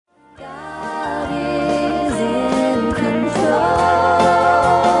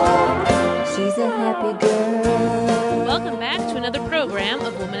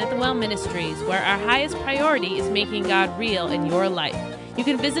priority is making God real in your life. You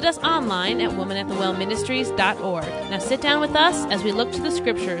can visit us online at womanatthewellministries.org. Now sit down with us as we look to the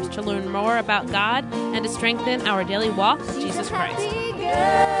scriptures to learn more about God and to strengthen our daily walk with Jesus Christ.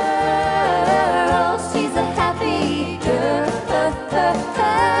 She's a happy girl,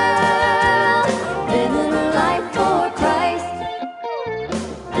 living her life for Christ,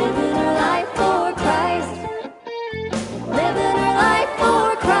 living her life for Christ, living her life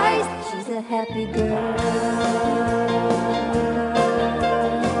for Christ. She's a happy girl.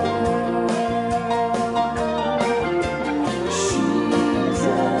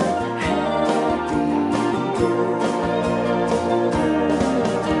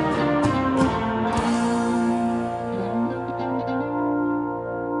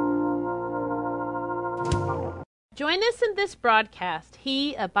 Join us in this broadcast,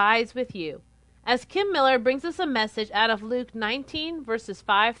 He Abides with You, as Kim Miller brings us a message out of Luke 19, verses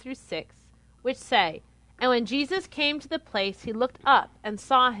 5 through 6, which say, "And when Jesus came to the place, he looked up and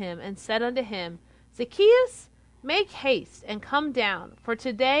saw him, and said unto him, Zacchaeus, make haste and come down, for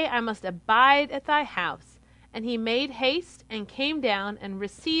today I must abide at thy house. And he made haste and came down and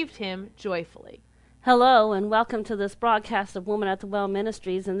received him joyfully." Hello, and welcome to this broadcast of Woman at the Well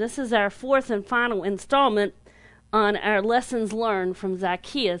Ministries, and this is our fourth and final installment on our lessons learned from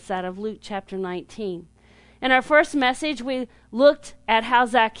Zacchaeus out of Luke chapter 19. In our first message, we looked at how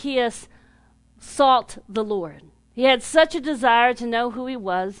Zacchaeus sought the Lord. He had such a desire to know who he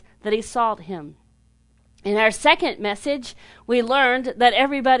was that he sought him. In our second message, we learned that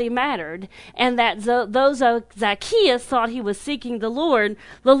everybody mattered, and that though Zacchaeus thought he was seeking the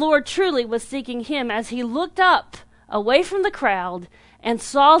Lord truly was seeking him as he looked up away from the crowd and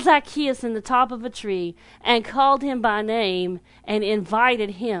saw Zacchaeus in the top of a tree and called him by name and invited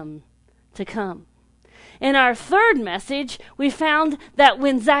him to come. In our third message, we found that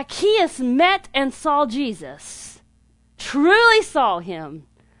when Zacchaeus met and saw Jesus, truly saw him,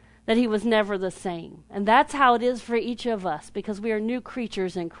 that he was never the same. And that's how it is for each of us, because we are new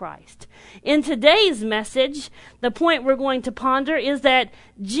creatures in Christ. In today's message, the point we're going to ponder is that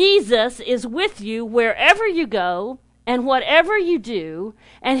Jesus is with you wherever you go and whatever you do,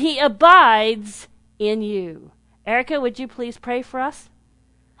 and he abides in you. Erica, would you please pray for us?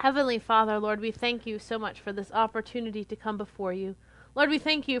 Heavenly Father, Lord, we thank you so much for this opportunity to come before you. Lord, we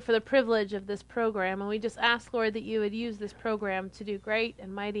thank you for the privilege of this program, and we just ask, Lord, that you would use this program to do great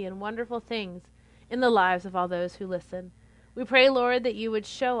and mighty and wonderful things in the lives of all those who listen. We pray, Lord, that you would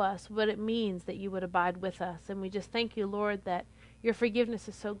show us what it means that you would abide with us, and we just thank you, Lord, that your forgiveness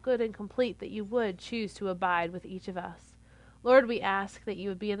is so good and complete that you would choose to abide with each of us. Lord, we ask that you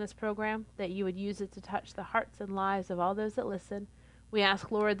would be in this program, that you would use it to touch the hearts and lives of all those that listen. We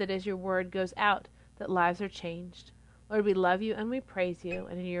ask, Lord, that as your word goes out, that lives are changed. Lord, we love you and we praise you,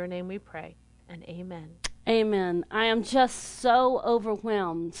 and in your name we pray, and amen. Amen. I am just so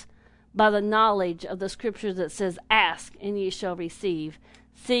overwhelmed by the knowledge of the scripture that says, "Ask, and ye shall receive.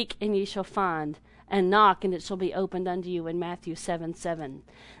 Seek, and ye shall find. And knock, and it shall be opened unto you," in Matthew 7:7.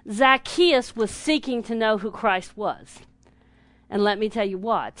 Zacchaeus was seeking to know who Christ was. And let me tell you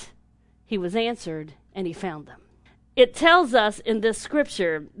what, he was answered, and he found them. It tells us in this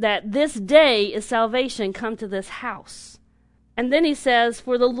scripture that this day is salvation come to this house. And then he says,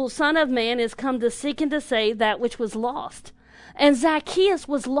 "For the Son of Man is come to seek and to save that which was lost." And Zacchaeus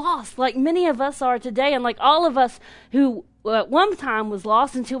was lost, like many of us are today, and like all of us who at one time was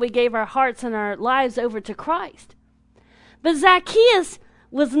lost until we gave our hearts and our lives over to Christ. But Zacchaeus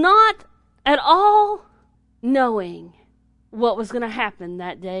was not at all knowing what was going to happen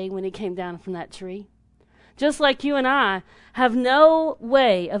that day when he came down from that tree. Just like you and I have no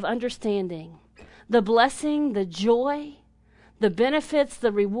way of understanding the blessing, the joy, the benefits,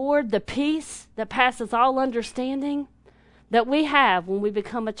 the reward, the peace that passes all understanding that we have when we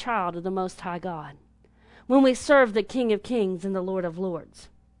become a child of the Most High God, when we serve the King of Kings and the Lord of Lords.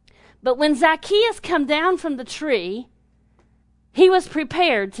 But when Zacchaeus came down from the tree, he was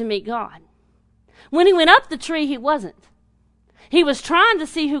prepared to meet God. When he went up the tree, he wasn't. He was trying to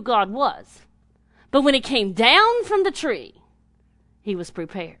see who God was. But when he came down from the tree, he was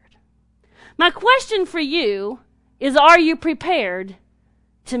prepared. My question for you is, are you prepared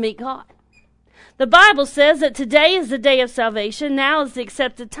to meet God? The Bible says that today is the day of salvation. Now is the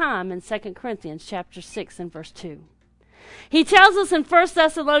accepted time in 2 Corinthians chapter 6 and verse 2. He tells us in 1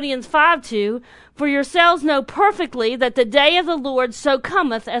 Thessalonians 5:2, "For yourselves know perfectly that the day of the Lord so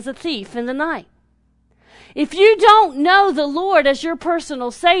cometh as a thief in the night." If you don't know the Lord as your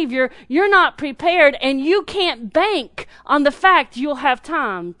personal Savior, you're not prepared, and you can't bank on the fact you'll have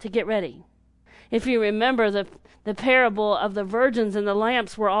time to get ready. If you remember the parable of the virgins and the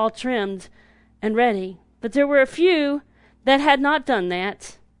lamps were all trimmed and ready, But there were a few that had not done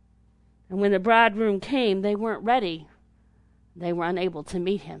that. And when the bridegroom came, they weren't ready. They were unable to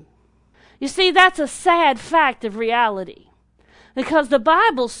meet him. You see, that's a sad fact of reality. Because the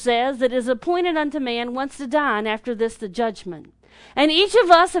Bible says that it is appointed unto man once to die, and after this the judgment. And each of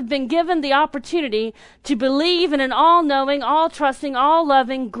us have been given the opportunity to believe in an all-knowing, all-trusting,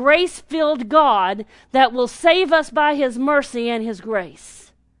 all-loving, grace-filled God that will save us by his mercy and his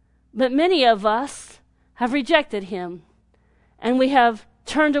grace. But many of us have rejected him, and we have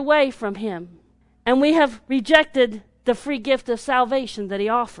turned away from him, and we have rejected the free gift of salvation that he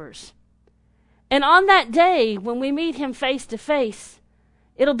offers. And on that day, when we meet him face to face,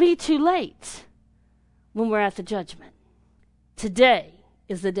 it'll be too late when we're at the judgment. Today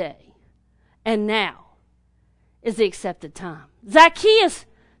is the day, and now is the accepted time. Zacchaeus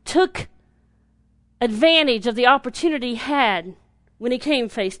took advantage of the opportunity he had when he came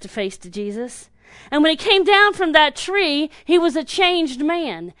face to face to Jesus. And when he came down from that tree, he was a changed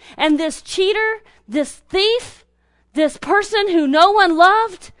man. And this cheater, this thief, this person who no one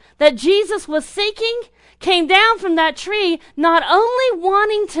loved, that Jesus was seeking, came down from that tree not only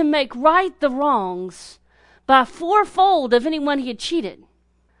wanting to make right the wrongs by fourfold of anyone he had cheated,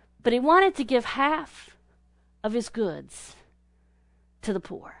 but he wanted to give half of his goods to the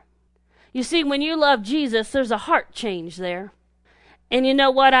poor. You see, when you love Jesus, there's a heart change there. And you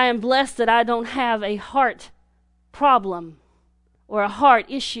know what? I am blessed that I don't have a heart problem or a heart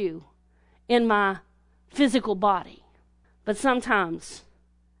issue in my physical body. But sometimes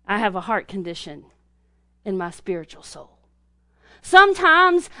I have a heart condition in my spiritual soul.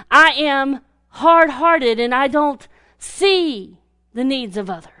 Sometimes I am hard-hearted and I don't see the needs of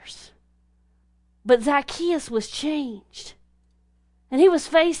others. But Zacchaeus was changed. And he was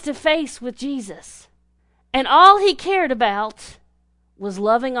face to face with Jesus. And all he cared about was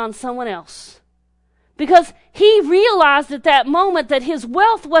loving on someone else. Because he realized at that moment that his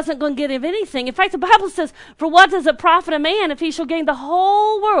wealth wasn't going to get him anything. In fact, the Bible says, for what does it profit a man if he shall gain the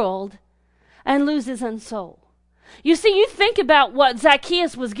whole world and lose his own soul? You see, you think about what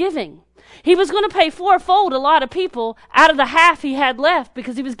Zacchaeus was giving. He was going to pay fourfold a lot of people out of the half he had left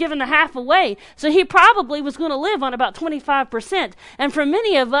because he was giving the half away. So he probably was going to live on about 25%. And for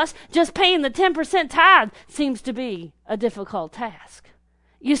many of us, just paying the 10% tithe seems to be a difficult task.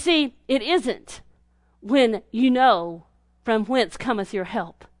 You see, it isn't when you know from whence cometh your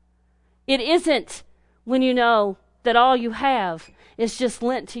help. It isn't when you know that all you have is just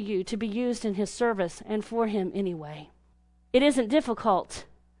lent to you to be used in his service and for him anyway. It isn't difficult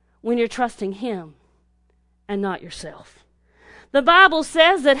when you're trusting him and not yourself. The Bible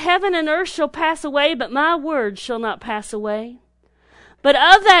says that heaven and earth shall pass away, but my word shall not pass away. But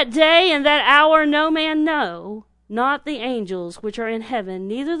of that day and that hour no man know, not the angels which are in heaven,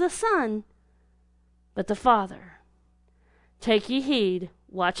 neither the Son, but the Father. Take ye heed,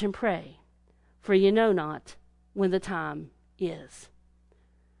 watch and pray, for ye know not when the time is.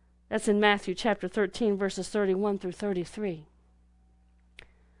 That's in Matthew chapter 13, verses 31 through 33.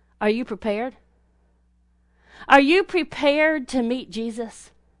 Are you prepared? Are you prepared to meet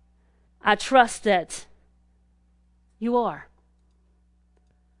Jesus? I trust that you are.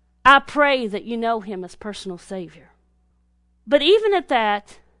 I pray that you know him as personal Savior. But even at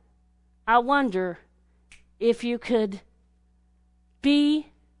that, I wonder if you could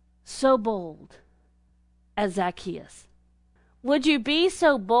be so bold as Zacchaeus. Would you be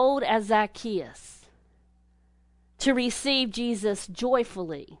so bold as Zacchaeus to receive Jesus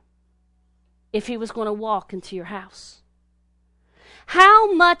joyfully if he was going to walk into your house?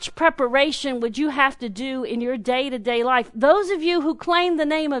 How much preparation would you have to do in your day-to-day life? Those of you who claim the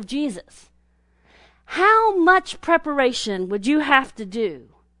name of Jesus, how much preparation would you have to do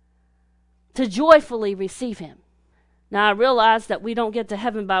to joyfully receive him? Now, I realize that we don't get to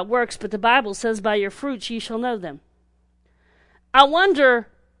heaven by works, but the Bible says, by your fruits ye shall know them. I wonder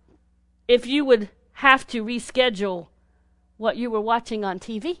if you would have to reschedule what you were watching on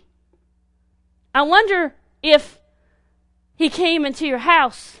TV. I wonder if he came into your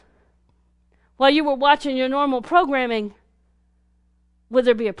house while you were watching your normal programming, would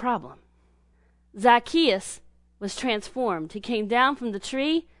there be a problem? Zacchaeus was transformed. He came down from the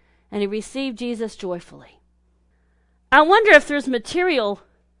tree and he received Jesus joyfully. I wonder if there's material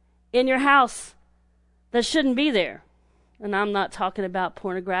in your house that shouldn't be there. And I'm not talking about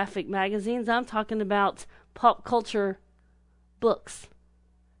pornographic magazines. I'm talking about pop culture books.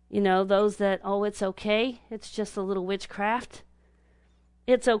 You know, those that, oh, it's okay. It's just a little witchcraft.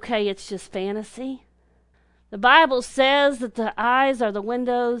 It's okay. It's just fantasy. The Bible says that the eyes are the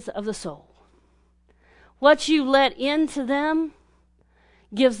windows of the soul. What you let into them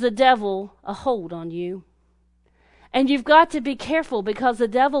gives the devil a hold on you. And you've got to be careful, because the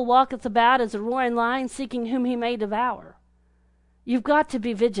devil walketh about as a roaring lion, seeking whom he may devour. You've got to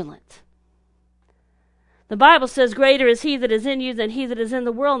be vigilant. The Bible says, greater is he that is in you than he that is in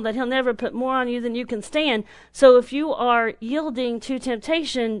the world, and that he'll never put more on you than you can stand. So if you are yielding to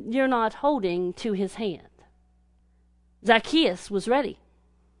temptation, you're not holding to his hand. Zacchaeus was ready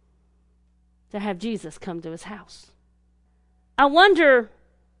to have Jesus come to his house. I wonder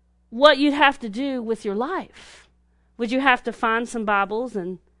what you'd have to do with your life. Would you have to find some Bibles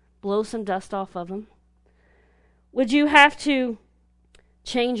and blow some dust off of them? Would you have to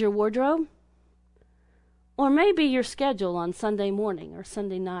change your wardrobe? Or maybe your schedule on Sunday morning or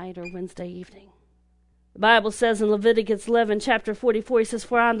Sunday night or Wednesday evening? The Bible says in Leviticus 11, chapter 44, he says,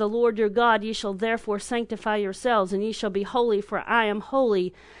 for I am the Lord your God, ye shall therefore sanctify yourselves, and ye shall be holy, for I am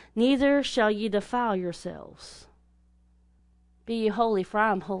holy, neither shall ye defile yourselves. Be ye holy, for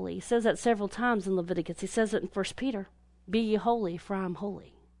I am holy. He says that several times in Leviticus. He says it in 1 Peter. Be ye holy, for I am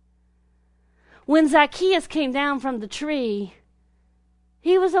holy. When Zacchaeus came down from the tree,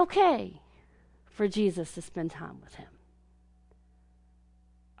 he was okay for Jesus to spend time with him.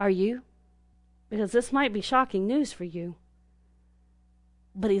 Are you? Because this might be shocking news for you,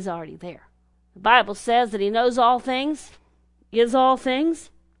 but he's already there. The Bible says that he knows all things, is all things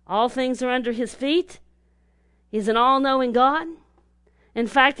are under his feet. He's an all-knowing God. In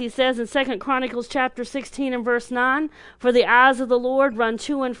fact, he says in 2 Chronicles chapter 16 and verse 9, for the eyes of the Lord run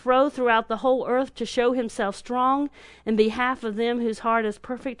to and fro throughout the whole earth to show himself strong in behalf of them whose heart is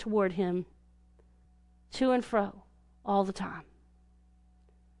perfect toward him. To and fro, all the time.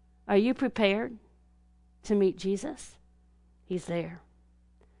 Are you prepared to meet Jesus? He's there.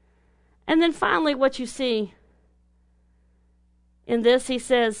 And then finally, what you see in this, he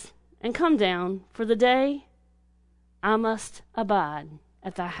says, and come down, for the day I must abide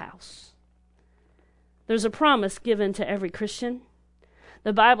at thy house. There's a promise given to every Christian.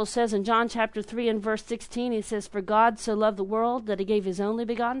 The Bible says in John chapter 3 and verse 16, he says, for God so loved the world that he gave his only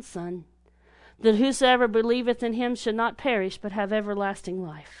begotten Son, that whosoever believeth in him should not perish, but have everlasting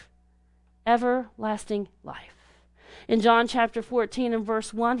life. Everlasting life. In John chapter 14 and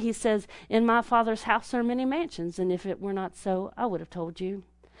verse 1, he says, in my Father's house are many mansions, and if it were not so, I would have told you.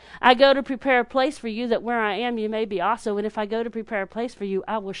 I go to prepare a place for you, that where I am you may be also, and if I go to prepare a place for you,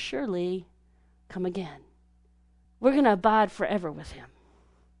 I will surely come again. We're going to abide forever with him.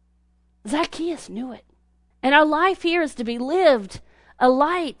 Zacchaeus knew it. And our life here is to be lived, a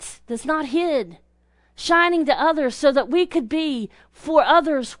light that's not hid, shining to others so that we could be for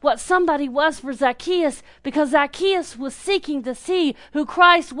others what somebody was for Zacchaeus, because Zacchaeus was seeking to see who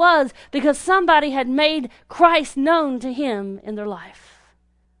Christ was, because somebody had made Christ known to him in their life.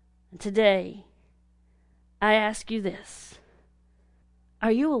 And today, I ask you this.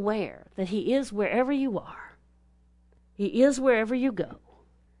 Are you aware that he is wherever you are? He is wherever you go,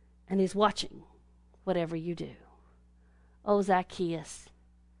 and he's watching whatever you do. Oh, Zacchaeus,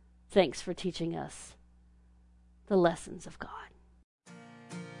 thanks for teaching us the lessons of God.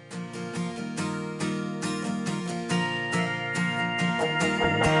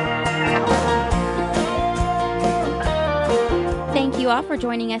 Thank you all for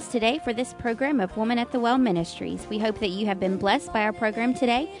joining us today for this program of Woman at the Well Ministries. We hope that you have been blessed by our program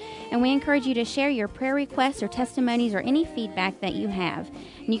today, and we encourage you to share your prayer requests or testimonies or any feedback that you have.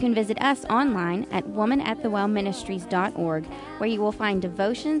 And you can visit us online at womanatthewellministries.org, where you will find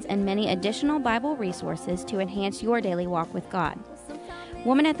devotions and many additional Bible resources to enhance your daily walk with God.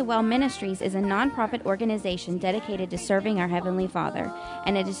 Woman at the Well Ministries is a nonprofit organization dedicated to serving our Heavenly Father,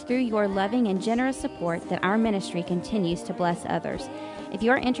 and it is through your loving and generous support that our ministry continues to bless others. If you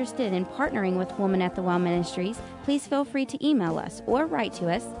are interested in partnering with Woman at the Well Ministries, please feel free to email us or write to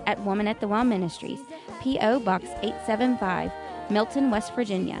us at Woman at the Well Ministries, P.O. Box 875, Milton, West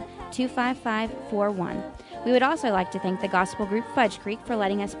Virginia, 25541. We would also like to thank the gospel group Fudge Creek for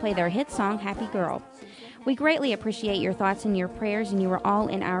letting us play their hit song, Happy Girl. We greatly appreciate your thoughts and your prayers, and you are all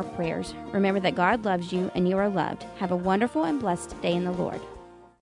in our prayers. Remember that God loves you and you are loved. Have a wonderful and blessed day in the Lord.